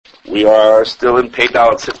We are still in Pei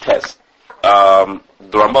Dalet Sif Test. The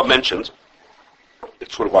Ramah mentions,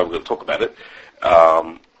 it's sort of why we're going to talk about it,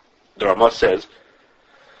 the Ramah says,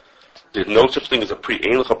 there's no such thing as a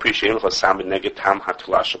salmon neged tam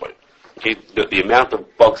hatulashabai. Okay, the amount of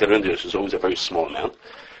bugs that are in there is always a very small amount,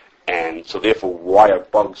 and so therefore, why are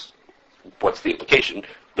bugs? What's the implication?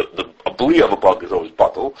 The ability of a bug is always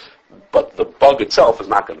bottle, but the bug itself is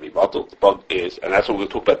not going to be bottle. The bug is, and that's what we're going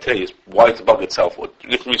to talk about today, is why it's the bug itself, or the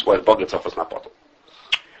different reasons why the bug itself is not bottle.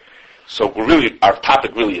 So our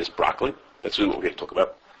topic really is broccoli. That's really what we're going to talk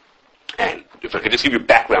about. And if I could just give you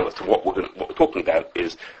background as to what we're talking about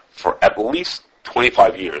is, for at least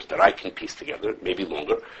 25 years that I can piece together, maybe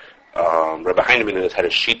longer, Rabbi Heinemann has had a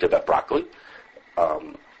sheet about broccoli,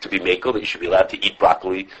 to be makel, that you should be allowed to eat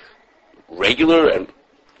broccoli regular and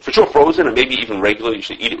for sure frozen, and maybe even regular. You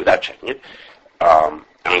should eat it without checking it. And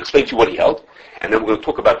I'll explain to you what he held, and then we're going to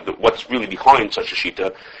talk about what's really behind such a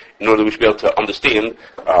shita, in order that we should be able to understand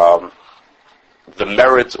the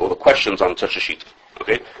merits or the questions on such a shita.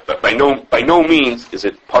 Okay, but by no means is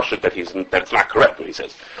it pashut that's not correct what he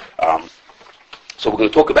says. So we're going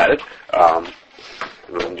to talk about it.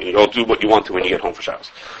 You'll do what you want to when you get home for Shabbos.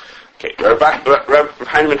 Okay, Rav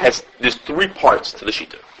Heinemann there's 3 parts to the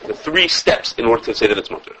shita. The 3 steps in order to say that it's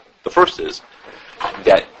mutter. The first is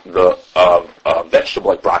that the vegetable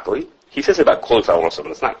like broccoli, he says about cauliflower also, but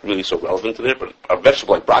it's not really so relevant to there, but a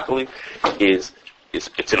vegetable like broccoli it's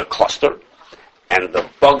in a cluster, and the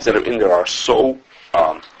bugs that are in there are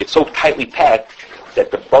it's so tightly packed that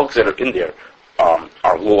the bugs that are in there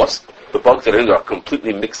are lost. The bugs that are in there are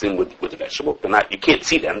completely mixed in with the vegetable. You can't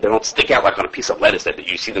see them. They don't stick out like on a piece of lettuce that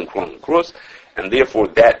you see them crawling across. And therefore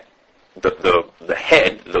that, the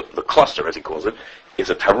head, the cluster as he calls it, is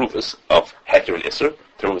a taruvus of heter and isser,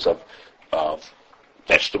 taruvus of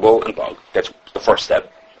vegetable and bug. That's the first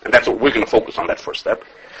step. And that's what we're going to focus on, that first step.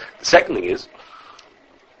 The second thing is,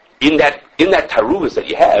 in that taruvus that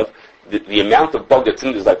you have, the amount of bug that's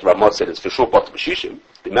in there, like Ramah said, is for sure batal b'shishim.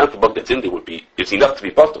 The amount of bug that's in there is enough to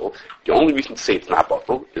be batal. The only reason to say it's not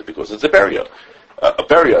batal is because it's a barrier. A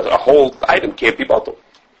barrier, a whole item can't be batal.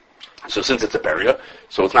 So since it's a barrier,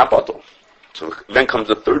 so it's not batal. So then comes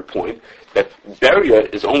the third point, that barrier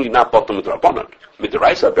is only not batal midrabanan.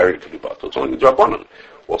 Midraisa barrier can be batal. It's only midrabanan.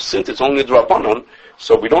 Well, since it's only midrabanan,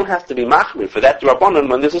 so we don't have to be machmir for that drabanan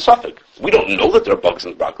when there's a suffix. We don't know that there are bugs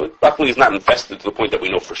in broccoli. Broccoli is not infested to the point that we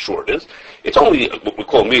know for sure it is. It's only what we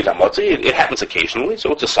call mir hamotzi. It happens occasionally,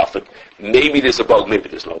 so it's a suffix. Maybe there's a bug, maybe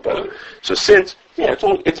there's no bug. So since,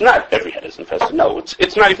 it's not every head is infested. No,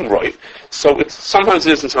 it's not even roif. So sometimes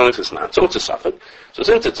it is and sometimes it's not. So it's a suffix. So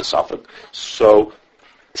since it's a suffix,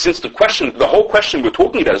 since the whole question we're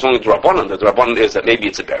talking about is only drabanan, the drabanan is that maybe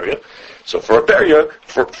it's a barrier. So for a barrier,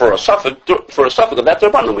 for a suffix of that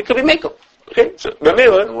drabanan, we could be makel. Okay, so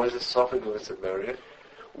and what is a suffix if it's a barrier?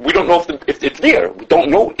 We don't know if it's there. We don't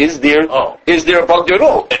know is there a bug there at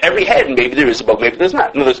all. Every head, maybe there is a bug, maybe there's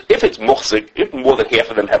not. In other words, if it's muhsik, if more than half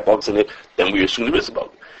of them have bugs in it, then we assume there is a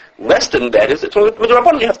bug. Less than that is, it's only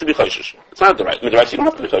midrabanan you have to be chayshish. It's not the right. Midrabanan you don't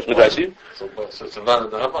have to be chayshish. Midrabanan. So it's a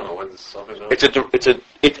valid midrabanan when it's suffix.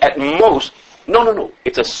 It's at most, no.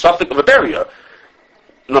 It's a suffix of a barrier.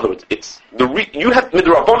 In other words, you have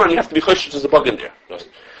midrabanan, you have to be chayshish. There's a bug in there.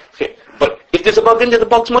 Okay, but if there's a bug in there, the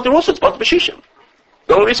bug's mutter also. It's batal b'shishim.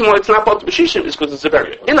 The only reason why it's not batal b'shishim is because it's a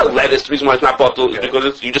barrier. In a lettuce, the reason why it's not batal is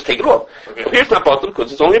because you just take it off. Okay. But here it's not batal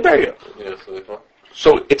because it's only a barrier. Yeah,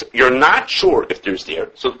 so you're not sure if there's there.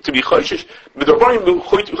 So to be chayshish,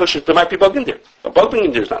 there might be a bug in there. A bug being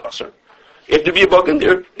in there is not usher. If there be a bug in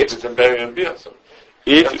there, it's a barrier and be usher.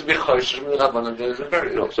 You have to be chayshish midrabanan, there is a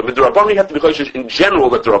barrier. No, so midrabanan you have to be chayshish in general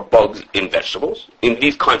that there are bugs in vegetables, in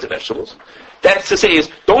these kinds of vegetables. That's to say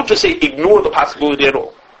don't just say ignore the possibility at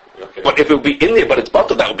all. Okay. But if it would be in there, but it's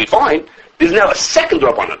batal, that would be fine. There's now a second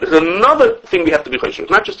drabanan. There's another thing we have to be chayshish.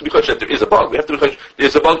 Not just to be chayshish that there is a bug. We have to be chayshish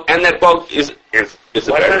there's a bug, and that bug is a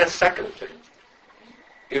Why barrier. not a second thing?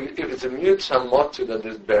 If it's a mute hamotzi that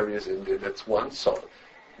there's barriers in there, that's one side.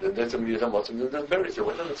 Then there's a mute hamotzi that there's barriers. So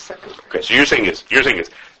why not a second? Okay, so you're saying is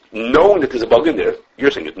knowing that there's a bug in there. You're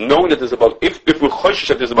saying knowing that there's a bug. If we're chayshish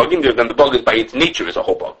that there's a bug in there, then the bug is by its nature is a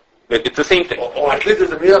whole bug. It's the same thing. Or at least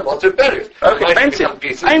there's a mute hamotzi barriers. Okay, I understand.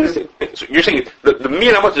 So you're saying the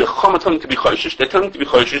mir hamotzi is chama telling to be chayshish. They're telling to be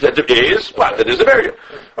chayshish that there is that there's a barrier.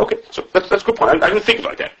 Okay, so that's a good point. I didn't think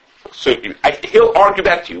about that. So he'll argue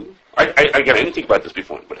back to you. I didn't think about this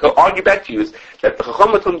before, but he'll argue back to you is that the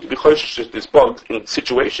chacham are telling to be chayshish is bugs in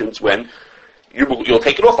situations when you'll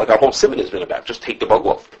take it off, like our whole simon has been about. Just take the bug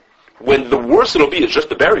off. When the worst it'll be is just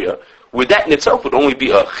the barrier, where that in itself would only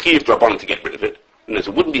be a chiv drabanan to get rid of it. and it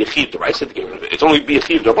wouldn't be a chiv d'oraisa to get rid of it. It's only be a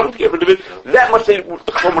chiv d'rabbanan to get rid of it. That much the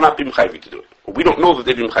Chacham will not be mechayiv to do it. But we don't know that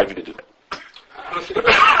they'd be mechayiv to do that.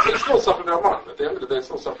 It's still something Rabbanan. At the end of the day, it's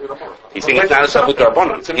still something Rabbanan. He's saying it's not a something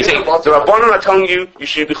Rabbanan. He's saying the Rabbanan are telling you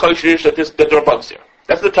should be choshish that there are bugs there.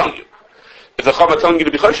 That's what they're telling you. If the Chacham are telling you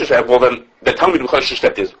to be choshish, well then they're telling me to be choshish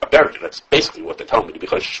that there's a barrier. That's basically what they're telling me to be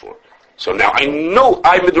choshish for. So now I know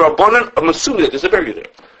I'm the Rabbanan. I'm assuming that there's a barrier there.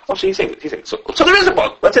 Oh, so he's saying it. So there is a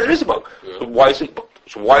bug. Let's say there is a bug. Yeah. So why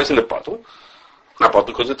isn't it bottle? Not bottle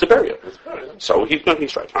because it's a barrier. So he's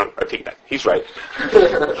right. I take that. He's right.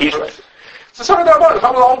 He's right. So some of the Rabbanan,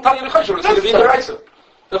 how long tell you the Choshen? It's going to be the Reisa.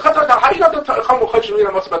 The Choshen, how you got the Choshen Lina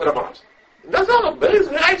Matzah Bad Rabbanan? That's not, Berry is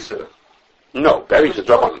the Reisa. No, Berry is the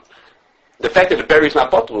Rabbanan. The fact that the berry is not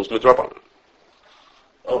bottled is midrabanan.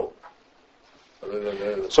 Oh.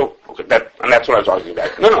 So, okay, that's what I was arguing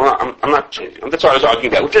about. No, I'm not changing. That's what I was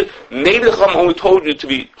arguing about. Which is, maybe the Chacham only told you to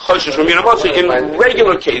be choshish from Yinamatzah in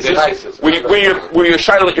regular cases, where your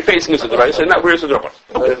shiloh that you're facing is the right, and not where it's the Rabbanan.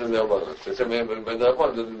 Okay.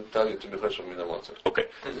 Okay.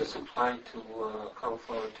 Does this apply to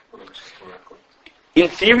cauliflower? In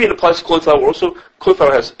theory, it applies to cauliflower also.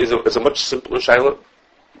 Cauliflower is a much simpler shiloh.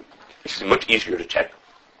 It's much easier to check.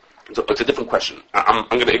 So it's a different question. I'm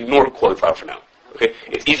going to ignore cauliflower for now. Okay,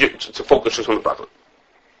 it's easier to focus just on the broccoli.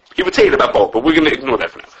 He would say it about both, but we're going to ignore that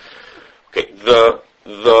for now. Okay,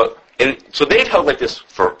 and so they've held like this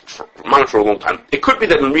for a long time. It could be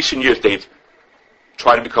that in recent years they've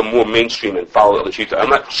tried to become more mainstream and follow the Shita. I'm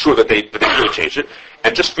not sure that they really changed it.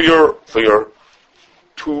 And just for your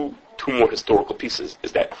two more historical pieces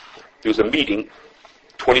is that there was a meeting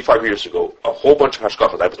 25 years ago. A whole bunch of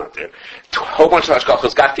hashgachas, I was not there. A whole bunch of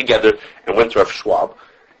hashgachas got together and went to Rav Schwab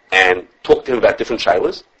and talked to him about different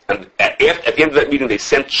shilas. And at the end of that meeting, they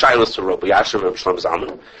sent shilas to Rabbi Yasher and Rabbi Shlomo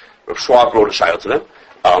Zalman. Rav Schwab wrote a shilah to them,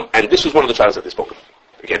 and this was one of the shilas that they spoke of.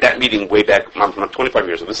 Okay, that meeting way back, not 25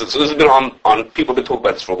 years ago. This has been on. People have been talking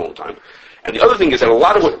about this for a long time. And the other thing is that a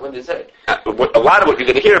lot of what you're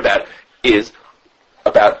going to hear about is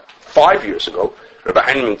about 5 years ago. Rabbi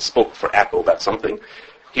Heinemann spoke for Apple about something.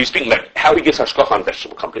 He was speaking about how he gets hashgacha on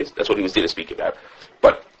vegetable companies. That's what he was there to speak about.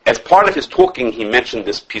 But as part of his talking, he mentioned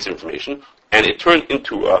this piece of information, and it turned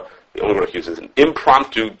into the only word I use is an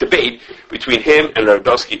impromptu debate between him and Rabbi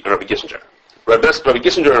Belsky and Rabbi Gissinger. Rabbi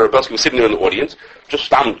Gissinger and Rabbi Belsky were sitting there in the audience, just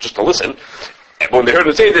to listen. And when they heard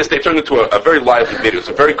him say this, they turned into a very lively video. It was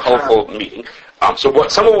a very colorful meeting. So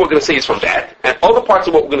some of what we're going to say is from that, and other parts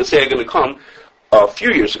of what we're going to say are going to come a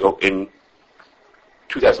few years ago in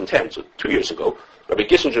 2010, so 2 years ago. Rabbi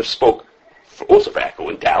Gissinger spoke also for Echo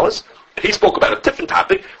in Dallas, and he spoke about a different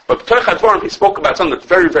topic, but B'Torach HaDvarim, he spoke about something that's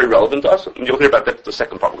very, very relevant to us, and you'll hear about that the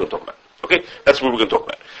second part we're going to talk about. Okay? That's what we're going to talk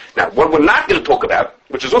about. Now, what we're not going to talk about,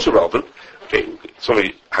 which is also relevant, okay, so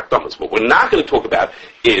many hakdamas, what we're not going to talk about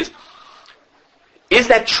is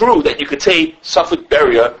that true that you could say Safek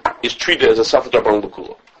Beria is treated as a Safek Rabbanan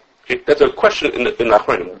L'Kula? Okay? That's a question in the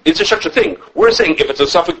Achronim. Is there such a thing? We're saying if it's a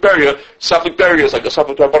Safek Beria is like a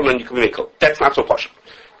Safek Rabbanan and you can make it. That's not so partial.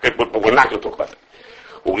 Okay? But we're not going to talk about that.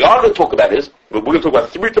 What we are going to talk about is, we're going to talk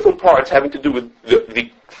about three different parts having to do with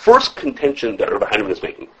the first contention that Rabbi Heinemann is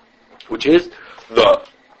making, which is the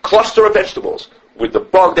cluster of vegetables with the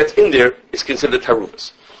bug that's in there is considered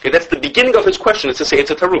taruvus. Okay, that's the beginning of his question, is to say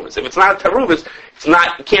it's a taruvus. If it's not a taruvus,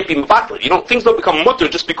 it can't be mevatel. Things don't become mutter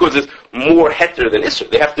just because there's more heter than isser.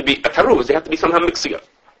 They have to be a taruvus. They have to be somehow mixed together.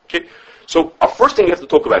 Okay, so our first thing we have to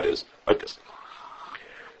talk about is like this.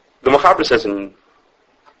 The Machaber says in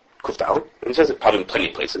Kuftal, and he says it probably in plenty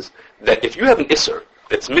of places, that if you have an isser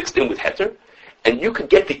that's mixed in with heter, and you could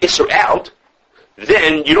get the isser out,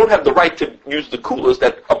 then you don't have the right to use the kulas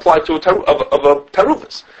that apply to a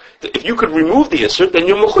taruvus. If you could remove the isser, then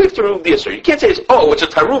you're mechuyev to remove the isser. You can't say, it's a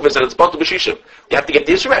taruvus and it's batal b'shishim. You have to get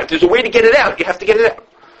the isser out. If there's a way to get it out, you have to get it out.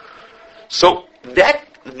 So that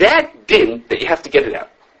din that you have to get it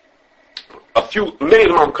out. Many of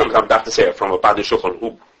them I'm about to say from a Badi Shulchan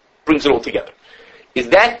who brings it all together. Is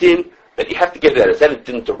that din that you have to get it out? Is that a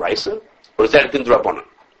din d'oraisa, or is that a din d'rabbanan?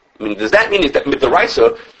 I mean, does that mean is that with the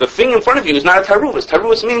raisa, the thing in front of you is not a taruvus?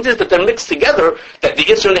 Taruvus means is that they're mixed together, that the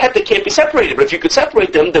isser and the heter can't be separated. But if you could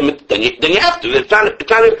separate them, then you have to.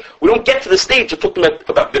 We don't get to the stage of talking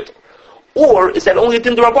about bittul. Or is that only a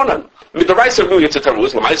din d'rabbanan? With the raisa, really, it's a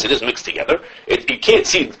taruvus. L'maisa, it is mixed together. You can't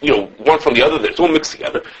see, one from the other. It's all mixed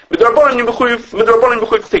together. With the rabbanan, you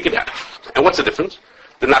mechuyev to take it out. And what's the difference?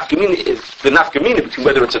 The nafkamina between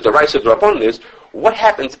whether it's a deraisa or d'rabbanan is what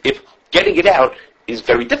happens if getting it out is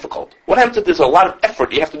very difficult. What happens if there's a lot of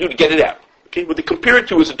effort you have to do to get it out? Okay, what they compare it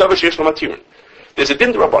to is a davar sheyesh lo matirin. There's a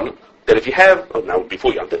din d'rabbanan that if you have, now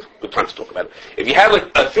before Yantif, good time to talk about it. If you have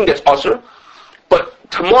a thing that's usher, but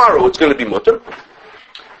tomorrow it's going to be mutter.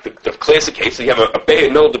 The classic case, so you have a bay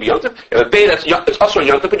in the middle of the Yontif, you have a bay it's also on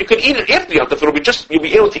Yontif, but you can eat it after Yontif, you'll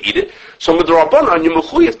be able to eat it. So with the Rabbanan, you're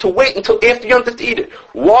mechuyev to wait until after Yontif to eat it.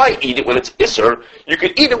 Why eat it when it's Isser? You can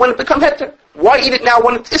eat it when it becomes Heter. Why eat it now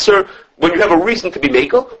when it's Isser, when you have a reason to be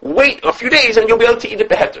Mekel? Wait a few days and you'll be able to eat it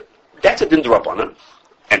beheter. That's a din Rabbanan.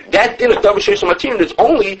 And that din of Davar Sheishon Matir is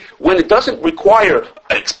only when it doesn't require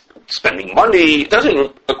spending money, it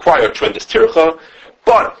doesn't require a tremendous tircha,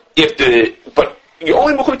 but you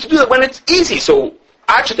only mechuyev to do that when it's easy. So,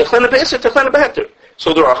 so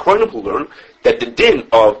there are achronim who learn that the din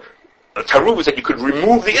of taruvas that you could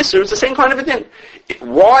remove the isser is the same kind of a din.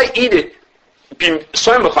 Why eat it being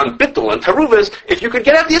soymach on bittul and taruvas if you could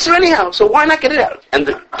get out the isser anyhow? So why not get it out? And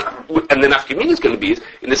the nafkamina is going to be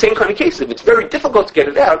in the same kind of case. If it's very difficult to get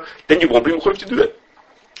it out, then you won't be mechuyev to do it.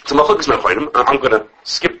 So machlokes nachronim. I'm going to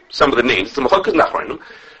skip some of the names. So machlokes nachronim.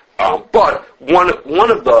 But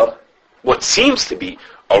one of the what seems to be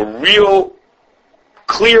a real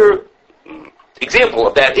clear example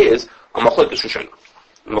of that is a machlokes rishonim.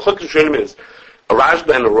 Machlokes rishonim is a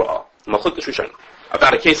Rashba and a Ra'ah. Machlokes rishonim.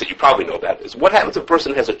 About a case that you probably know about is what happens if a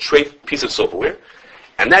person has a treif piece of silverware,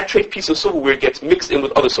 and that treif piece of silverware gets mixed in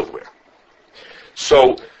with other silverware.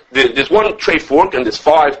 So there's one treif fork and there's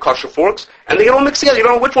 5 kosher forks, and they get all mixed together. You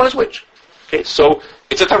don't know which one is which. Okay, so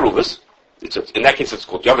it's a taruvas. In that case, it's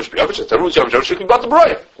called Yavish B'Yavish. It's Taruz Yavish Yavish. You can bought the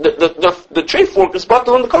broya. The treif fork is bought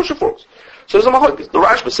on the kosher forks. So there's a machlokes. The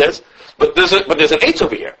Rashba says, but there's an eitz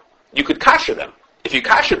over here. You could kasher them. If you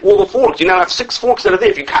kasher all the forks, you now have 6 forks that are there.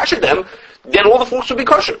 If you kasher them, then all the forks will be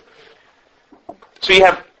kosher. So you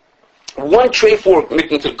have one treif fork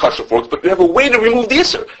mixed into kosher forks, but you have a way to remove the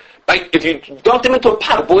isser. Like if you dump them into a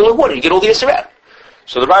pot of boiling water, you get all the isser out.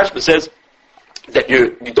 So the Rashba says that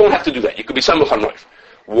you don't have to do that. You could be samach on knife.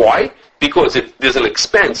 Why? Because there's an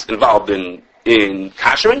expense involved in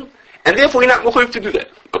kashering, and therefore you're not mechuyev to do that.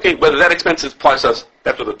 Okay, whether that expense applies to us,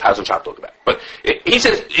 that's what the Taz and Shach talk about. But he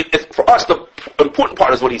says, for us, the important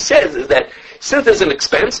part is what he says is that since there's an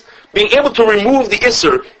expense, being able to remove the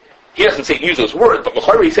isser, he doesn't say use those words, but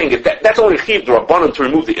L'chayr he's saying that's only chiv the Rabbanan to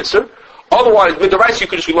remove the isser. Otherwise, with the rice, you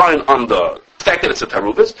could just rely on the fact that it's a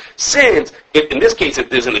taruvas. Since, in this case,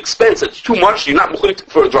 if there's an expense that's too much, you're not mechuyev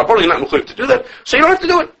for a Rabbanan, you're not mechuyev to do that, so you don't have to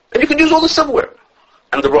do it. And you can use all the silverware.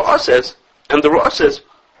 And the Ra'ah says,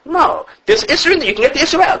 no, there's Isser in there, you can get the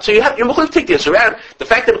Isser out. So you're mechuyev to take the Isser out. The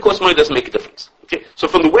fact that it costs money doesn't make a difference. Okay? So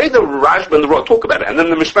from the way the Rashba and the Ra'ah talk about it, and then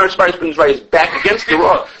the Mishmar Spires is back against the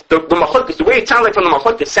Ra'ah, the machlokes, the way it sounds like from the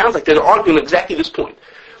machlokes, it sounds like they're arguing exactly this point.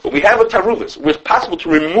 But we have a taruvas, where it's possible to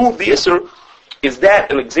remove the Isser. Is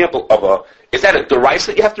that an example of is that a deraisa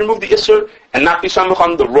that you have to remove the Isser and not be samach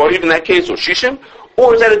on the Roiv in that case, or Shishim?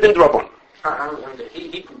 Or is that a din d'Rabbanan?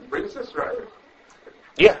 He brings this, right?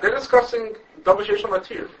 Yeah. They're discussing Davar Sheishon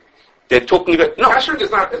Matir. They're talking about... No. Kashering is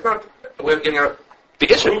not a way of getting out the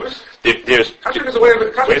Isser. Kashering is a way of...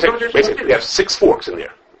 Wait a second. We have 6 forks in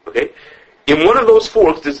there. Okay? In one of those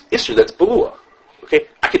forks, there's Isser that's Belua. Okay?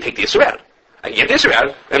 I can take the Isser out. I can get the Isser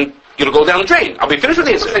out, and it'll go down the drain. I'll be finished with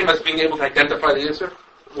the Isser. The same as being able to identify the Isser?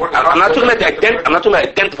 I'm not talking about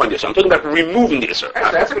identifying the Isser. I'm talking about removing the Isser.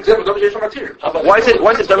 That's an example of Davar Sheishon Matir. Why is it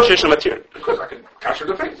Davar Sheishon Matir? Because I can kasher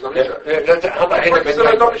the face. How about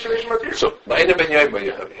Davar Sheishon Matir? So, Ba'ina ben Yaima,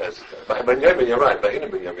 you're right. Ba'ina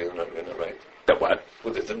ben Yaima, you're not right. That what?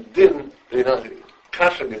 Well, there's a din,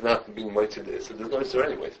 kashering is not being moitzed this, so there's no Isser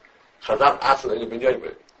anyways. Chazal asked Ba'ina ben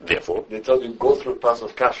Yaima. Therefore, they told you go through a process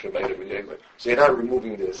of kasher Ba'ina ben Yaima. So you're not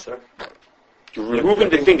removing the Isser. You're removing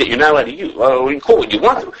the thing that you're not allowed to use. Well, you can call it what you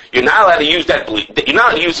want to. You're not allowed to use that. You're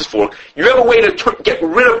not allowed to use this fork. You have a way to get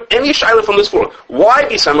rid of any shayla from this fork. Why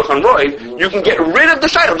be samach on roy? You can get rid of the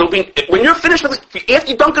shayla. When you're finished with it,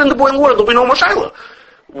 after you dunk it in the boiling water, there'll be no more shayla.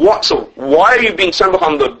 So why are you being samach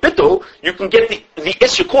on the bittul? You can get the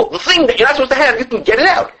issue called the thing that you're not supposed to have. You can get it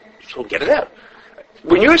out. So get it out.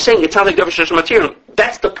 When you're saying it sounds like Davar Sheishon Matir,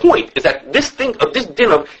 that's the point, is that this thing of this din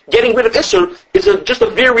of getting rid of Isser is just a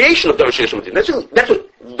variation of Davar Sheishon Matir. That's what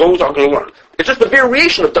those are going to learn. It's just a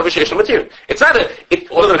variation of Davar Sheishon Matir. It's not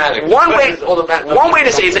one way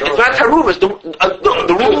to say is that it's not Taruvas.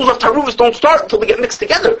 The rules of Taruvas don't start until they get mixed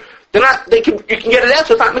together. You can get it out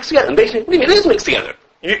so it's not mixed together. And they say, it is mixed together.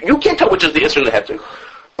 You can't tell which is the Isser and the Heter.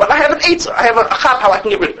 But I have an Eitzah. I have a Chab, how I can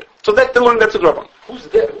get rid of it. So that's the learning that's a Rabban. Who's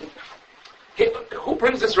there? Who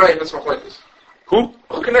brings this right in this machlokes? Who?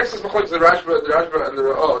 Who connects this machlokes, the Rashba and the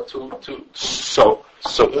Ra'ah to? So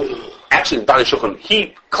actually, Dali Shulchan,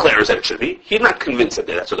 he declares that it should be. He's not convinced that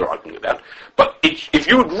that's what they're arguing about. But if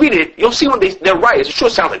you would read it, you'll see when they're rayas. It sure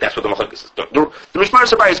sounds like that's what the machlokes is. The Mishmar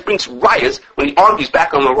Sabayas brings rayas when he argues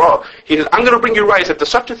back on the Ra'ah. He says, "I'm going to bring you rayas that there's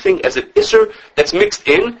such a thing as an isser that's mixed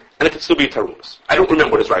in, and it can still be a tarumas." I don't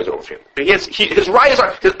remember what his rayas are over here. But his rayas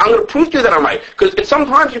are, he says, "I'm going to prove to you that I'm right." Because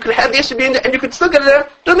sometimes you could have the isser be in there, and you could still get it there.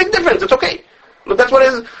 Doesn't make a difference. It's okay. But that's what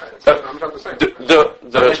it is. I'm not the same. The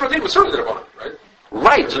Mishmar was certainly the Rabbanan, right?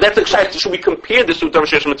 Right, so that's exciting. Should we compare this to the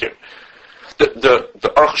Rosh material? The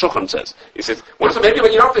Aruch Shulchan says, he says, so maybe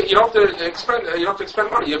you don't have to expend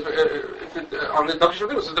money if on the Rosh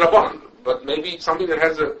Hashanah, this is the Rabbanan. But maybe something that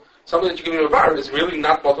you give me a var is really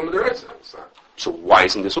not bottom of the Ritz. So why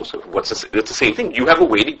isn't this also? It's the same thing. You have a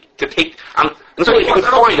way to take. He's arguing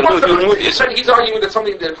that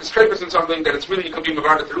something that is scrapers in something that it's really you can be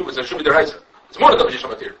mavar the teruvas and should be the Ritz. It's more than the Rosh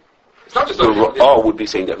material. It's not just the Ra'ah would be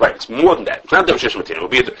saying that, right? It's more than that. It's not the Rosh material. It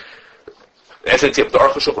would be as an example, the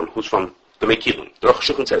Aruch Shulchan, who's from the Mekilin. The Aruch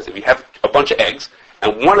Shulchan says if you have a bunch of eggs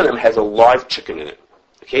and one of them has a live chicken in it,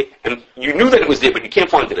 okay, and you knew that it was there, but you can't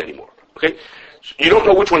find it anymore, okay, so you don't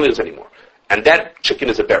know which one it is anymore, and that chicken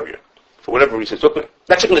is a barrier for whatever reason. So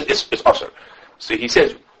that chicken is usher. So he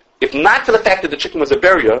says, if not for the fact that the chicken was a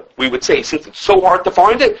barrier, we would say since it's so hard to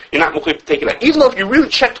find it, you're not going to take it out. Even though if you really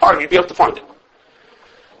checked hard, you'd be able to find it.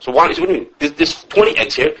 So why? What do you mean? There's 20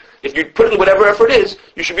 eggs here. If you put in whatever effort it is,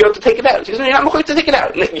 you should be able to take it out. He says, you're not going to take it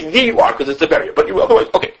out. And there you are, because it's a barrier. But you otherwise,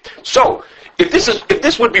 okay. So if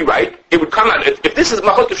this would be right, it would come out. If this is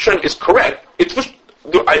Machlokes Rishonim is correct, it's just,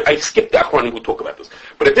 I skipped the Achronim who talk about this.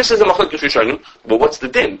 But if this is a Machlokes Rishonim, well, what's the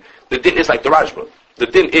din? The din is like the Rashba. The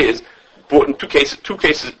din is brought in two cases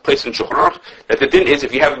placed in Shulchan Aruch. That the din is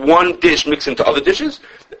if you have one dish mixed into other dishes,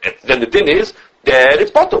 then the din is that it's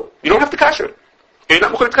bottle. You don't have to kasher it. You're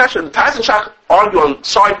not going to kasher. The Taz and Shach argue on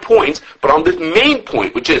side points, but on this main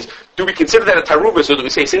point, which is, do we consider that a taruvus, or do we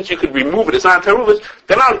say since you could remove it, it's not a taruvus?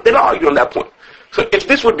 They're not arguing on that point. So if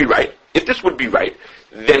this would be right,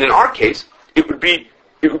 then in our case, it would be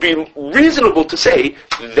reasonable to say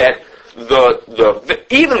that the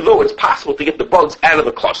even though it's possible to get the bugs out of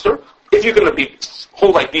the cluster, if you're going to be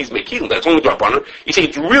hold like these mekilim, that's only drabanan, you say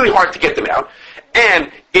it's really hard to get them out, and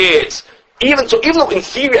it's even though in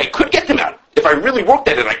theory I could get them out. If I really worked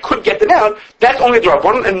at it, I could get them out. That's only a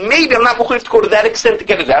drabanan, and maybe I'm not going to go to that extent to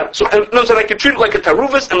get it out. So, I could treat it like a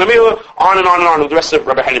taruvus and mamela on and on and on with the rest of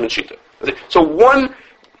Rabbi Hanim and Shita. So one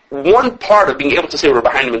part of being able to say what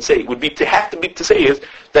Rabbi Hanim say would be to say is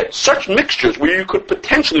that such mixtures where you could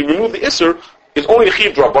potentially remove the isser is only a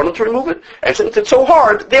chiv drabanan to remove it, and since it's so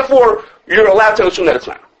hard, therefore you're allowed to assume that it's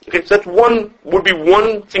not. Okay, so would be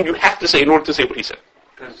one thing you have to say in order to say what he said.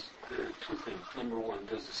 Does two things. Number one,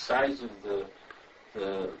 does the size of the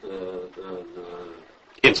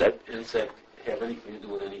insect have anything to do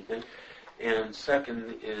with anything? And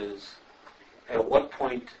second is, at what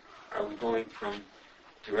point are we going from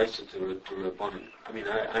Deresa to Rabbanan? I mean,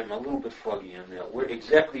 I'm a little bit foggy on that.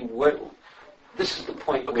 This is the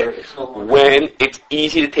point where it's no longer... When it's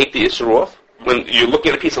easy to take the isser off, when you're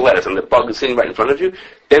looking at a piece of lettuce and the bug is sitting right in front of you,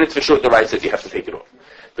 then it's for sure the right says you have to take it off.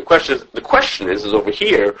 The question is over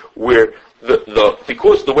here where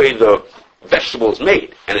because the way the vegetable is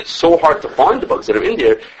made and it's so hard to find the bugs that are in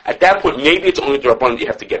there, at that point maybe it's only the Rabbanan that you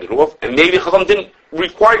have to get it off, and maybe Chacham didn't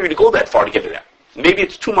require you to go that far to get it out. Maybe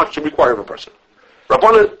it's too much to require of a person.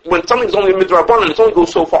 Rabbanan, when something's only midrabanan, it only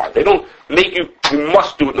goes so far. They don't make you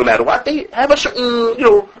must do it no matter what. They have a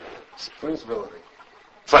certain,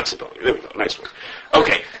 Flexibility. There we go. Nice one.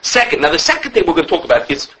 Okay. Now the second thing we're going to talk about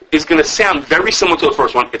is going to sound very similar to the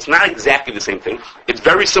first one. It's not exactly the same thing. It's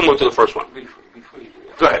very similar to the first one. Before you do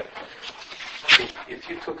that. Go ahead. If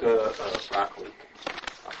you took a broccoli,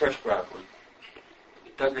 a fresh broccoli,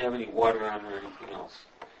 it doesn't have any water on it or anything else.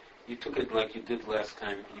 You took it like you did last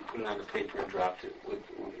time, you put it on the paper and dropped it.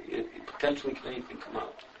 Potentially can anything come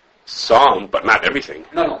out? Some, but not everything.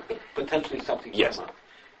 No, potentially something can come out.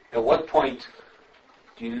 At what point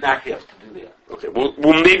do you not have to do that? Okay,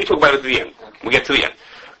 we'll maybe talk about it at the end. Okay. We'll get to the end.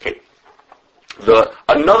 Okay.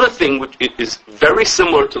 Another thing which is very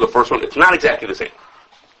similar to the first one, it's not exactly the same.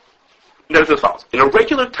 That is as follows. In a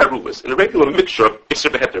regular taruvus, in a regular mixture of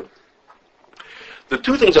isser v'heter, the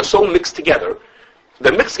two things are so mixed together,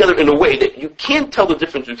 they're mixed together in a way that you can't tell the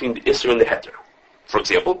difference between the isser and the heter. For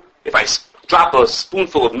example, if I drop a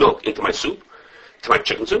spoonful of milk into my soup, to my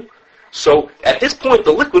chicken soup, so at this point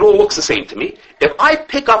the liquid all looks the same to me. If I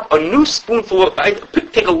pick up a new spoonful,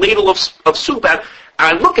 take a ladle of soup out,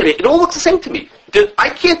 and I look at it, it all looks the same to me. I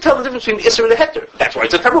can't tell the difference between the isser and the heter. That's why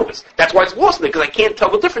it's a taruvus. That's why it's lost in it, because I can't tell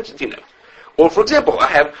the difference between them. Or, for example, I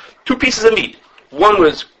have two pieces of meat. One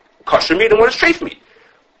was kosher meat and one is treif meat.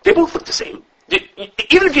 They both look the same.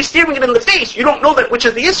 Even if you're staring it in the face, you don't know that which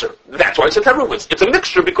is the Isser. That's why it's a teruvus. It's a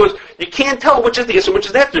mixture because you can't tell which is the Isser, which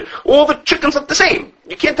is the Hefter. All the chickens look the same.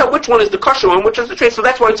 You can't tell which one is the kosher one, which is the treif, so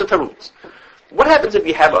that's why it's a teruvus. What happens if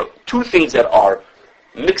you have two things that are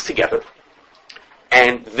mixed together,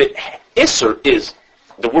 and the Isser is,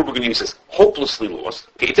 the word we're going to use is hopelessly lost.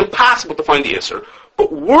 Okay, it's impossible to find the Isser.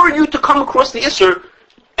 But were you to come across the Isser,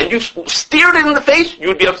 and you stared it in the face, you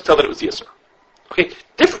would be able to tell that it was the Isser. Okay,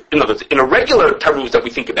 different. In other words, in a regular taruz that we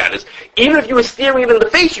think about is, even if you were staring it in the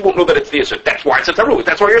face, you won't know that it's the Isser. That's why it's a taruz.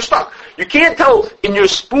 That's why you're stuck. You can't tell in your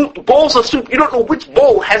bowls of soup, you don't know which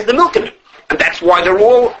bowl has the milk in it. And that's why they're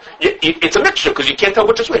all, it's a mixture, because you can't tell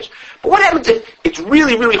which is which. But what happens if it's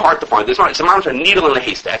really, really hard to find? It's a amount of a needle in a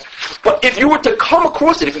haystack. But if you were to come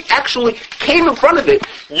across it, if you actually came in front of it,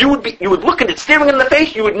 you would look at it staring in the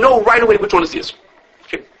face, you would know right away which one is the Isser.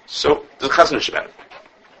 Okay, so there's a Chazon Ish about it.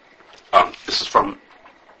 This is from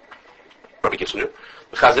Rabbi Kitchener.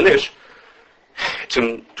 The Chazon Ish, it's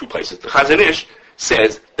in two places. The Chazon Ish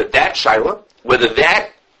says that shaila, whether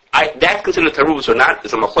that's considered taruvus or not,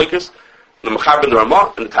 is a machlokes, the Mechaber and the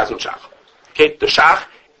Ramah, and the Taz and Shach. Okay, the Shach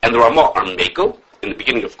and the Ramah are Mekel in the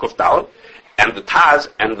beginning of Kuf Daled, and the Taz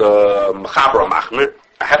and the Mechaber are Machmer.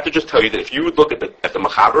 I have to just tell you that if you would look at the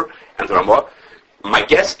Mechaber and the Ramah, my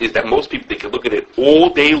guess is that most people, they could look at it all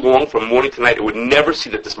day long from morning to night and would never see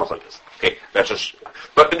that this machlokes is. Okay, that's just.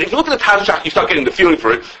 But if you look at the Taz and Shach, you start getting the feeling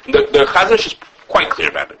for it. The Chazon Ish is quite clear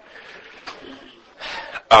about it.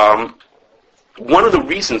 One of the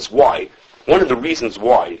reasons why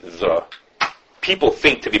the people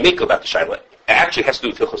think to be makel about the Shaila actually has to do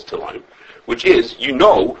with Hilchos Tilayim, which is,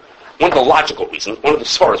 one of the logical reasons, one of the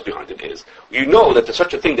svaras behind it is, that there's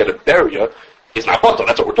such a thing that a beria is not bottle.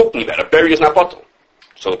 That's what we're talking about. A beria is not bottle.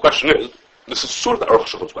 So the question is, this is sort of the Aruch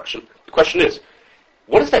Shulchan's question. The question is,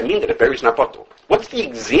 what does that mean that a beria is not bottle? What's the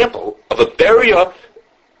example of a beria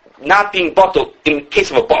not being bottle in case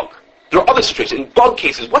of a bug? There are other situations. In bug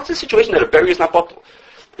cases, what's the situation that a beria is not bottle?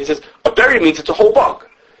 He says, a beria means it's a whole bug.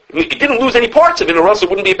 I mean, it didn't lose any parts of it, or else it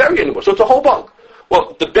wouldn't be a beria anymore. So it's a whole bug.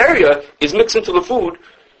 Well, the beria is mixed into the food.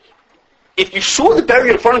 If you saw the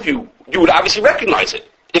beria in front of you, you would obviously recognize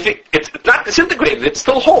it. If it's not disintegrated, it's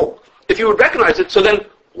still whole. If you would recognize it, so then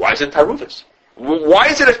why is it taruvus? Why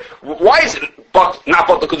is it not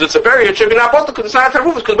bottle because it's a beria? It should be not bottle because it's not a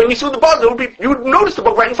taruvus. Because when you saw the bug, you would notice the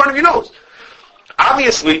bug right in front of your nose.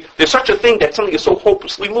 Obviously, there's such a thing that something is so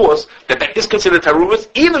hopelessly lost that is considered taruvus,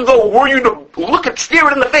 even though were you to stare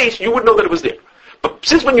it in the face, you would know that it was there. But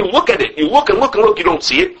since when you look at it, you look and look and look, you don't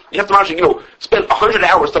see it. You have to actually, spend 100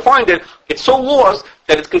 hours to find it. It's so lost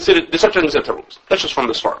that it's considered, there's such a thing as taruvus. That's just from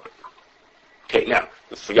this far. Okay, now,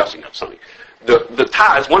 for Yossi, something. The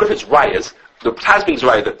Taz, one of his rayas, the Taz being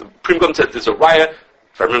raya, that the Pri Megadim said there's a raya,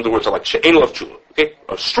 if I remember the words, are like she'enel of tshuva. Okay,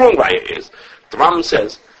 a strong raya is, the Rambam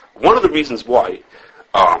says, one of the reasons why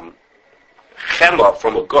chema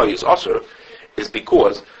from a guy is usher is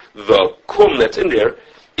because the kum that's in there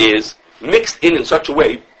is mixed in such a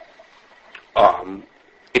way,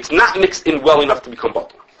 it's not mixed in well enough to become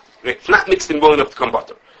butter. Okay? It's not mixed in well enough to become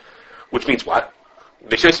butter. Which means what?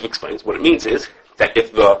 The Shesv explains, what it means is that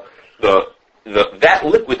if that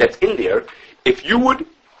liquid that's in there, if you would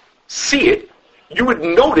see it, you would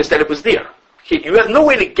notice that it was there. Okay? You have no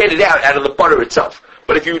way to get it out of the butter itself.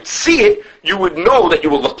 But if you would see it, you would know that you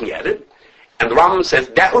were looking at it. And the Rambam says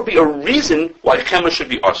that would be a reason why chema should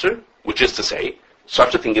be usher, which is to say,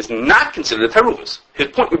 such a thing is not considered a taruvus. His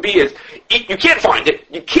point would be is, you can't find it,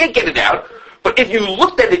 you can't get it out, but if you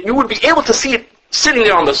looked at it, you would be able to see it sitting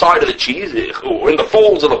there on the side of the cheese, or in the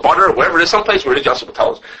folds of the butter, or wherever it is, someplace where it is, Yosef will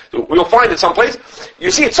tell us. We'll find it someplace.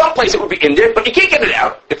 You see it someplace, it would be in there, but you can't get it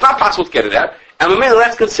out. It's not possible to get it out. And the man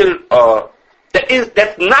that's considered,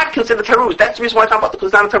 that's not considered taruvus. That's the reason why it's not because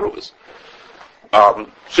it's not a taruvus.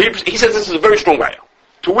 So he says this is a very strong raya.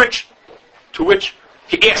 To which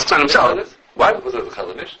he asks on himself. What? Was it the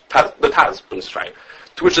Chazon Ish? The Taz in this raya.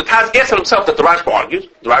 To which the Taz asks on himself that the Rashba argues.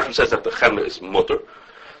 The Rashba says that the chema is mutter.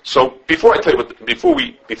 So before I tell you before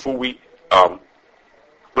we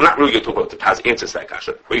we're not really going to talk about the Taz answers to that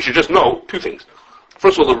kasha, but you should just know two things.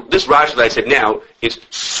 First of all, this Rashba that I said now is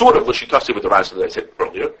sort of l'shitasi with the Rashba that I said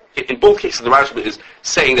earlier. In both cases, the Rashba is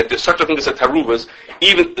saying that there's such a thing as a taruvas.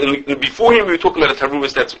 Even before him, we were talking about a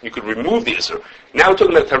taruvas that you could remove the isser. Now we're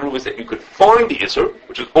talking about a taruvas that you could find the isser,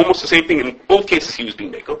 which is almost the same thing. In both cases, he was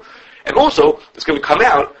being mekel. And also, it's going to come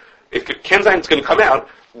out, if Kenzain is going to come out,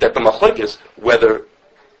 that the machlokes, whether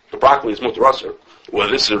the broccoli is mutar usher,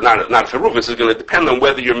 whether this is not a taruvas, is going to depend on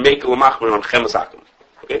whether you're mekel or machmer on chemas akum.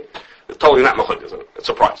 Okay? It's totally not machlokes. It's a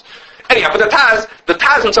surprise. Anyhow, but the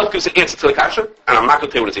Taz himself gives an answer to the kasha, and I'm not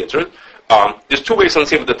going to tell you what his answer is. There's two ways to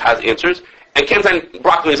understand what the Taz answers, and Kenzan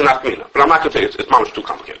broccoli is an afkamina, but I'm not going to tell you, it's much too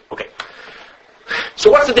complicated. Okay.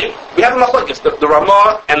 So what's the thing? We have a machlokes. The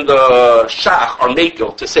Ramah and the Shach are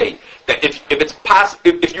makel to say that if it's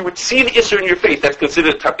if you would see the Isser in your face, it is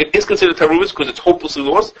considered Taruvus because it's hopelessly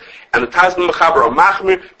lost, and the Taz and the Mechaber are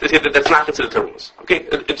Machmir to say that that's not considered Taruvus. Okay?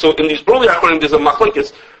 And so in these early Achronim, there's a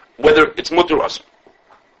machlokes whether it's mutter or us.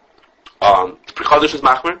 The Pri Chadash is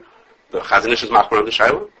Machmir, the Chazon Ish is Machmir on the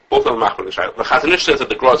Shaila. Both of them Machmir on the Shaila. The Chazon Ish says that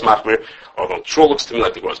the Gra is Machmir, although it sure looks to me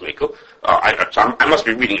like the Gra is Mekel. I must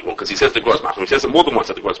be reading it wrong because he says the Gra is Machmir. He says it more than once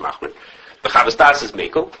that the Gra is Machmir. The Chavos Das is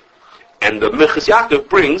Mekel. And the Minchas Yaakov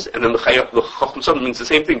brings, and then the Chacham Sodom means the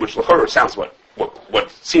same thing, which l'chorah sounds what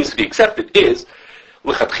seems to be accepted is,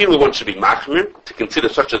 l'chatchila one should be machmir to consider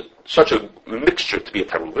such a mixture to be a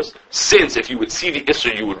taruvus, since if you would see the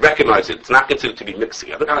issur, you would recognize it. It's not considered to be mixed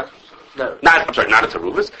together. Not a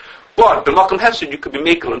taruvus. But b'makom hefsed you could be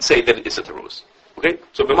mekel and say that it is a taruvus. Okay,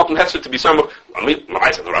 so b'makom hefsed to be some of the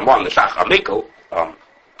Ramah and the Shach are mekel.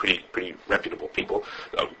 Pretty reputable people,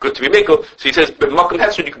 good to be mekel. So he says, "B'makom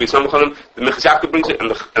hefsed you could be some of them." The Minchas Yaakov brings it, and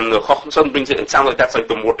the Chacham Sodom brings it, and it sounds like that's like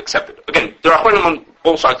the more accepted. Again, there are Achronim on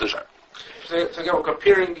both sides of the shayla. So again, we're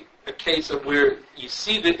comparing a case of where you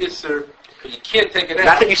see the Isser, but you can't take it out.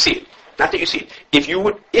 Not that you see it. If you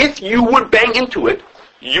would bang into it,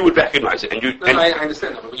 you would recognize it, I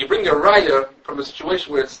understand that. But you bring a raya from a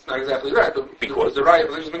situation where it's not exactly right. Because the raya,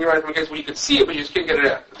 you bring a raya from a case where you could see it, but you just can't get it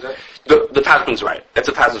out. The Taz brings right. That's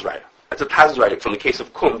a Taz's right. That's a Taz's right from the case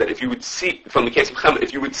of Kum. That if you would see, from the case of Chemet,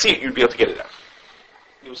 if you would see it, you'd be able to get it out.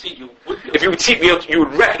 You would see it, you would. If you would see it, you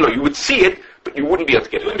would recognize. You would see it, but you wouldn't be able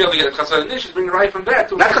to get it. You wouldn't be able to get it. Chazon Ish is bringing a raya from there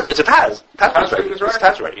too. It's a Taz. Taz right. It's a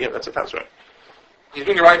Taz right. Yeah, that's a Taz right. He's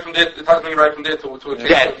bringing a raya from there. The Taz bringing a raya from there to a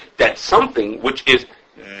case. That's something which is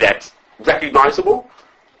that's recognizable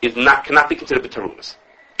cannot be considered b'taruvus.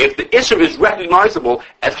 If the issue is recognizable,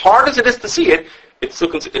 as hard as it is to see it, it's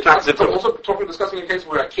not considered taruvus. Also discussing a case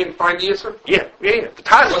where I can't find the issue? Yeah. The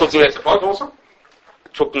Taz is talking about bug also?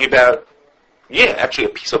 Talking about actually a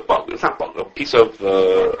piece of bug. It's not bug, a piece of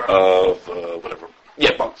whatever.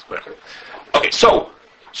 Yeah, bugs, whatever. Okay,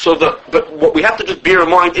 but what we have to just bear in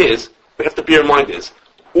mind is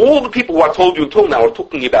all the people who I told you until now are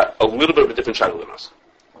talking about a little bit of a different shayla than us.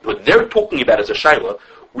 What they're talking about is a shayla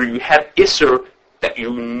where you have Isser that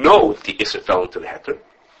you know the Isser fell into the heter.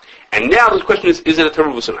 And now the question is it a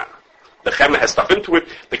taruvus or not? The Chema has stuff into it.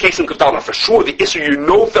 The case in Kavdalma, for sure, the Isser you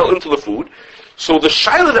know fell into the food. So the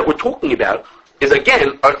shayla that we're talking about is,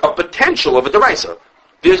 again, a potential of a deraisa.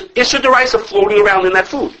 There's Isser deraisa floating around in that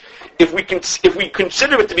food. If we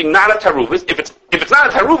consider it to be not a taruvus, if it's not a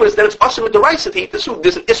taruvus, then it's also a deraisa to eat the food.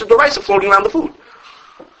 There's an Isser deraisa floating around the food.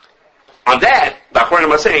 On that, the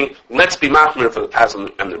Achronim are saying, let's be machmir for the Taz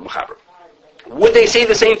and the Mechaber. Would they say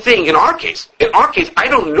the same thing in our case? In our case, I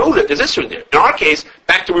don't know that there's Isser there. In our case,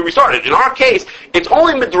 back to where we started, in our case, it's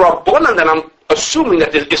only midrabanan that I'm assuming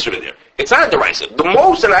that there's Isser in there. It's not a deraisa. The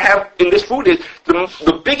most that I have in this food is,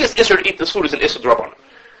 the biggest Isser to eat this food is an Isser drabanan.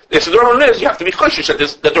 The Isser drabanan is, you have to be choshish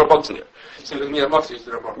that there are bugs in there. So there's Miyah Matzi is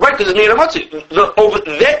the drabanan. Right, because there's Miyah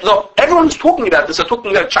Matzi. Everyone's talking about this, they're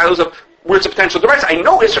talking about child of where it's a potential device. I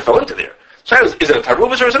know Isser fell into there. So is it a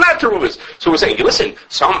taruvus or is it not a taruvus? So we're saying, listen,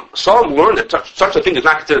 some learn that such a thing is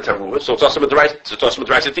not considered a taruvus, so it's also a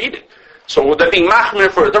deraisa to eat it. So would that be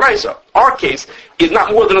machmir for a deraisa? Our case is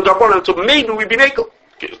not more than a darbanan, so maybe we'd be mekel.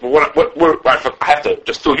 Okay, but I have to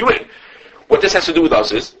just fill you in. What this has to do with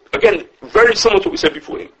us is, again, very similar to what we said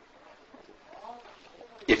before.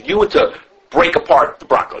 If you were to break apart the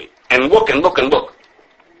broccoli and look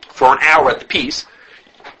for an hour at the piece,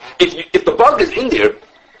 if the bug is in there,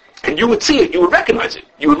 and you would see it, you would recognize it.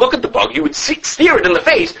 You would look at the bug, you would stare it in the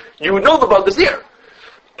face, you would know the bug is there.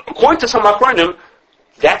 According to some Achronim,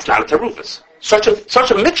 that's not a taruvus. Such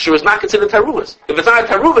a mixture is not considered taruvus. If it's not a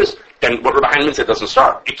taruvus, then what Rabbi Heinman said doesn't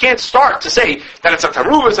start. You can't start to say that it's a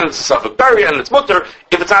taruvus and it's a safek berry and it's mutter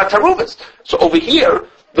if it's not a taruvus. So over here,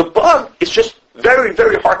 the bug is just very,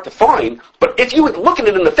 very hard to find, but if you would look at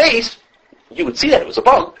it in the face, you would see that it was a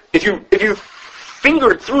bug. If you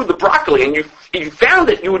fingered through the broccoli and you found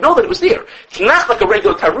it, you would know that it was there. It's not like a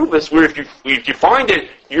regular taruvus where if you find it,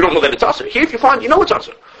 you don't know that it's usher. Here, if you find it, you know it's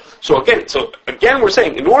usher. So again, we're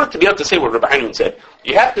saying, in order to be able to say what Rabbi Heinman said,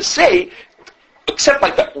 you have to say, except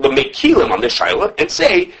like the mekilim on this shaila, and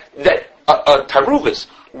say that a taruvus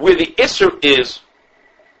where the isser is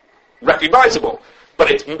recognizable,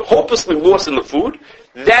 but it's hopelessly lost in the food,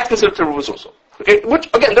 that's considered taruvus also. Okay, which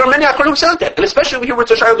again, there are many Achronim who say that, and especially here where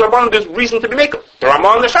it's a Shayla Darbanan, there's reason to be mekel. The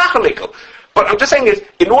Ramah and the Shach are mekel. But I'm just saying is,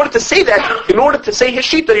 in order to say that, in order to say his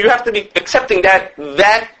shita, you have to be accepting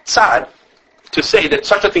that side to say that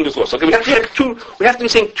such a thing is lost. Okay, we have to be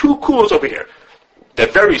saying two kulas over here. They're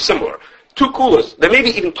very similar. Two kulas, there may be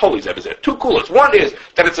even totally there. Two kulas. One is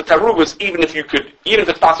that it's a taruvas even if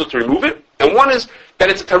it's possible to remove it, and one is that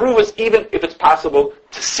it's a taruvas even if it's possible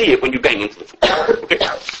to see it when you bang into the food. Okay?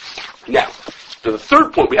 Now, the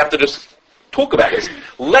third point we have to just talk about is,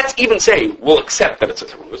 let's even say we'll accept that it's a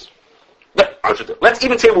taruvas. Let's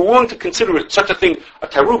even say we're willing to consider it such a thing a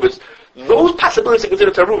taruvas. Those possibilities to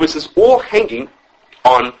consider taruvas is all hanging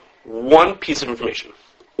on one piece of information.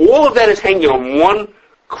 All of that is hanging on one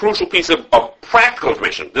crucial piece of practical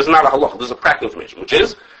information. This is not a halacha, this is a practical information, which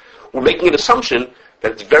is we're making an assumption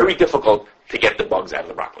that it's very difficult to get the bugs out of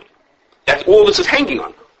the broccoli. That's all this is hanging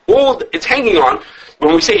on. All it's hanging on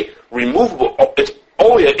when we say removable, it's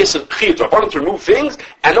only a chiyuv to remove things,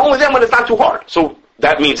 and only then when it's not too hard. So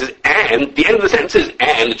that means and the end of the sentence is,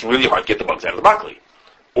 and it's really hard to get the bugs out of the broccoli.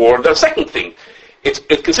 Or the second thing, it's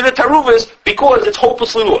considered taruvas because it's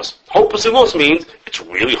hopelessly lost. Hopelessly lost means it's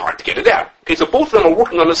really hard to get it out. Okay, so both of them are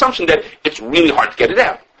working on the assumption that it's really hard to get it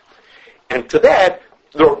out. And to that,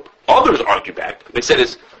 there are others argue back. They said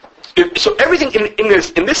so everything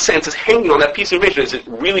in this sense is hanging on that piece of information. Is it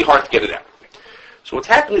really hard to get it out? So what's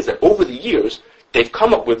happened is that over the years, they've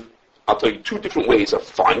come up with, I'll tell you, two different ways of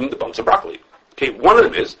finding the bugs of broccoli. Okay, one of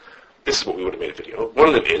them is, this is what we would have made a video, one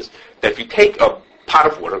of them is that if you take a pot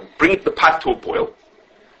of water, bring the pot to a boil,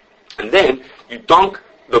 and then you dunk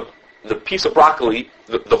the piece of broccoli,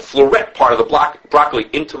 the floret part of the broccoli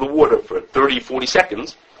into the water for 30, 40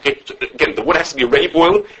 seconds. Okay, so again, the water has to be already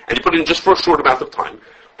boiling, and you put it in just for a short amount of time.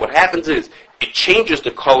 What happens is, it changes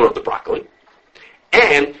the color of the broccoli,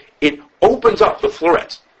 and it opens up the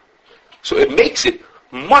florets. So it makes it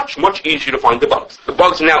much, much easier to find the bugs. The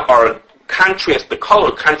bugs now are the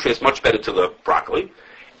color contrasts much better to the broccoli,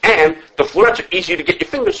 and the florets are easier to get your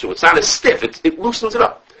fingers to. It's not as stiff, it loosens it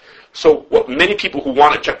up. So what many people who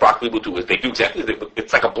want to check broccoli will do is they do exactly,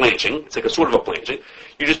 it's like a blanching, it's like a sort of a blanching.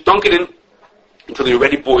 You just dunk it into the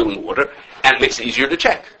already boiling water, and it makes it easier to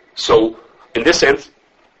check. So, in this sense,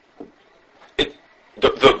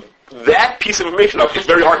 that piece of information it's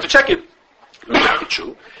very hard to check it, may not be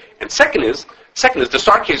true. And second is the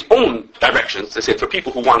Sarke's own directions, they say for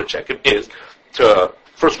people who want to check it, is to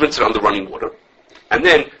first rinse it under running water, and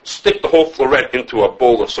then stick the whole floret into a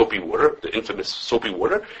bowl of soapy water, the infamous soapy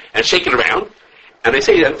water, and shake it around, and they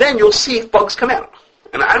say, and then you'll see if bugs come out.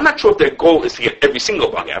 And I'm not sure if their goal is to get every single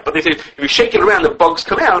bug out, but they say, if you shake it around, the bugs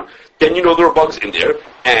come out, then you know there are bugs in there,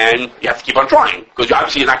 and you have to keep on trying, because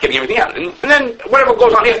obviously you're not getting everything out. And then whatever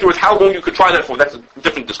goes on afterwards, how long you could try that for, that's a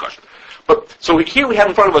different discussion. But, so here we have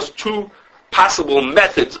in front of us two possible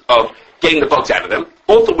methods of getting the bugs out of them,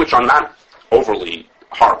 both of which are not overly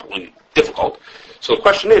horribly difficult. So the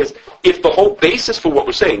question is, if the whole basis for what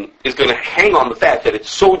we're saying is going to hang on the fact that it's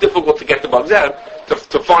so difficult to get the bugs out,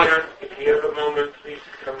 to find... If you have a moment, please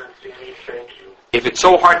come and see me. Thank you. If it's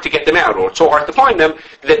so hard to get them out, or it's so hard to find them,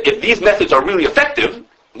 that if these methods are really effective,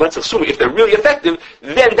 let's assume if they're really effective,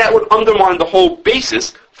 then that would undermine the whole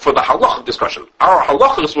basis for the halacha discussion. Our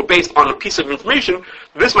halachas were based on a piece of information,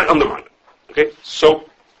 this might undermine it. Okay? So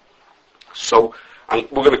we're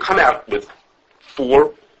going to come out with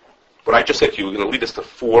four, what I just said to you, we're going to lead us to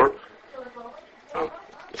four,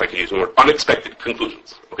 if I can use the word, unexpected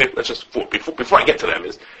conclusions. Okay? That's just four. Before I get to them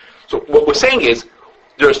is, so what we're saying is,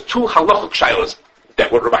 there's two halachic shilas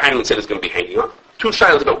that what Rabbi Heinemann said is going to be hanging on. Two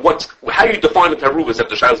shilas about how you define the taruvas that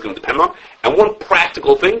the shilas is going to depend on, and one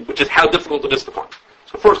practical thing, which is how difficult it is to find.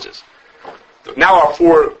 So first is, now our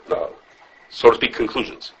four, so to speak,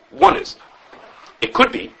 conclusions. One is, it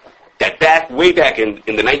could be that way back in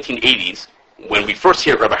the 1980s, when we first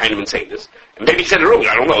hear Rabbi Heinemann saying this, and maybe he said it earlier,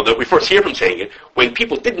 I don't know, that we first hear him saying it, when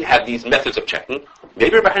people didn't have these methods of checking,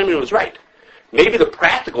 maybe Rabbi Heinemann was right. Maybe the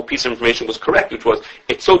practical piece of information was correct, which was,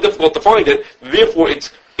 it's so difficult to find it, therefore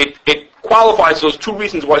it qualifies those two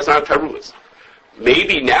reasons why it's not a taruvas.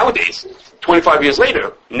 Maybe nowadays, 25 years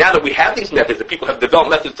later, now that we have these methods, that people have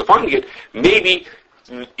developed methods to finding it, maybe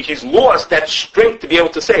he's lost that strength to be able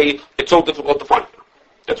to say, it's so difficult to find it.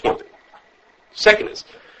 That's one thing. Second is,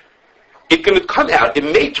 it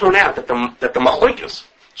may turn out that the machlokes,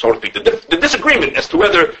 so to speak, the disagreement as to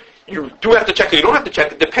whether you do have to check or you don't have to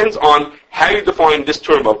check, it depends on how you define this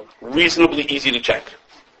term of reasonably easy to check.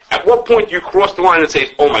 At what point do you cross the line and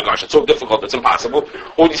say, oh my gosh, it's so difficult, it's impossible,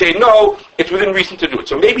 or do you say, no, it's within reason to do it.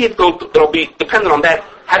 So maybe it'll be dependent on that,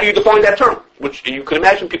 how do you define that term, which you can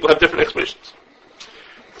imagine people have different explanations.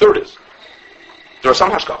 Third is, there are some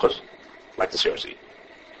hashkachas, like the CRC,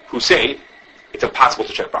 who say it's impossible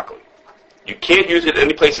to check broccoli. You can't use it in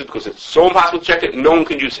any places because it's so impossible to check it, no one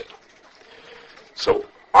can use it. So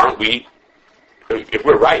aren't we, if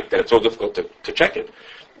we're right that it's so difficult to check it,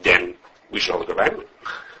 then we should all go back to it.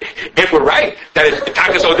 If we're right that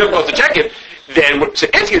it's so difficult to check it, then so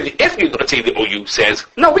if you let's say the OU says,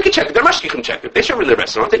 no, we can check it, the Mashki can check it, they serve in the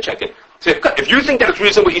restaurant, they check it. So if you think that it's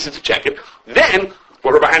reasonably easy to check it, then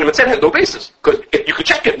what Rabbi Heinemann said has no basis. Because if you could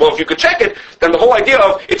check it, well, if you could check it, then the whole idea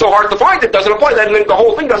of it's so hard to find it doesn't apply, then the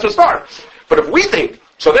whole thing doesn't start. But if we think,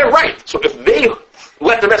 so they're right, so if they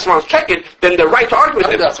let the restaurants check it, then they're right to argue with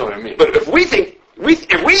it. That's what I mean. But if we think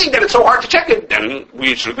that it's so hard to check it, then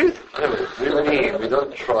we should agree with it. We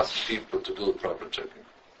don't trust people to do the proper checking.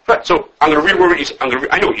 Right, so I'm going to reword what you say.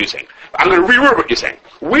 I know what you're saying. I'm going to reword what you're saying.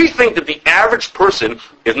 We think that the average person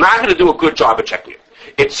is not going to do a good job at checking it.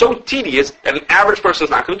 It's so tedious that an average person is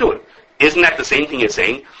not going to do it. Isn't that the same thing as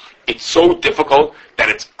saying it's so difficult that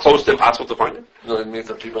it's close to impossible to find it? No, it means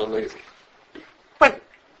that people are lazy. But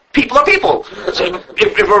people are people. So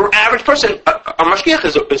if an average person, a mashgiach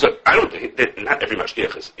is a I don't think that not every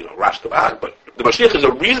mashgiach is rash tabad, but the mashgiach is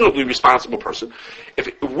a reasonably responsible person. If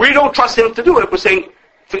we don't trust him to do it, we're saying,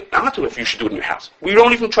 I'm not doing it if you should do it in your house. We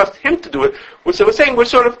don't even trust him to do it. We're saying we're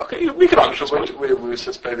sort of, okay, we can argue this point. We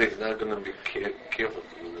suspect he's not going to be careful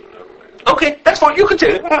to do it. Okay, that's fine. You can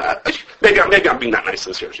say it. Maybe I'm being not nice to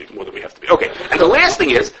this here, more than we have to be. Okay. And the last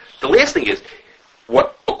thing is,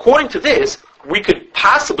 what according to this, we could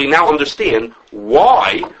possibly now understand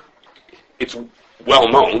why it's well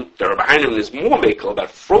known that Rabbi Heinemann is more makel about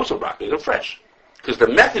frozen broccoli than fresh. Because the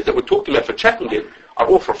methods that we're talking about for checking it are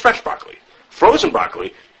all for fresh broccoli. Frozen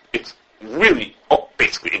broccoli, it's really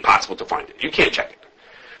basically impossible to find it. You can't check it.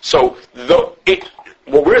 So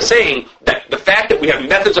what we're saying that the fact that we have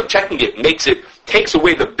methods of checking it takes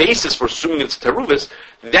away the basis for assuming it's teruvis.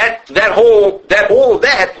 All of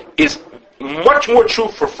that is much more true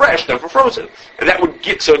for fresh than for frozen, and that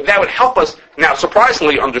would help us now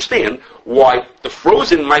surprisingly understand why the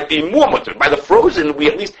frozen might be more mutter. By the frozen, we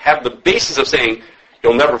at least have the basis of saying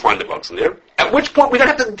you'll never find the bugs in there. At which point we don't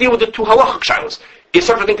have to deal with the two halachic shilos. Is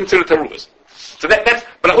such a thing considered teruvis? So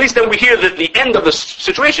but at least then we hear that the end of the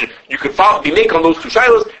situation, you could be make on those two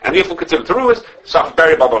shilos, and therefore consider teruvis, soft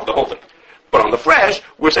berry of the whole thing. But on the fresh,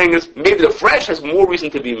 we're saying is maybe the fresh has more reason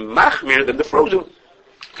to be machmir than the frozen.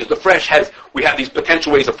 Because the fresh we have these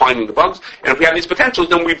potential ways of finding the bugs, and if we have these potentials,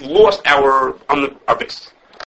 then we've lost our base.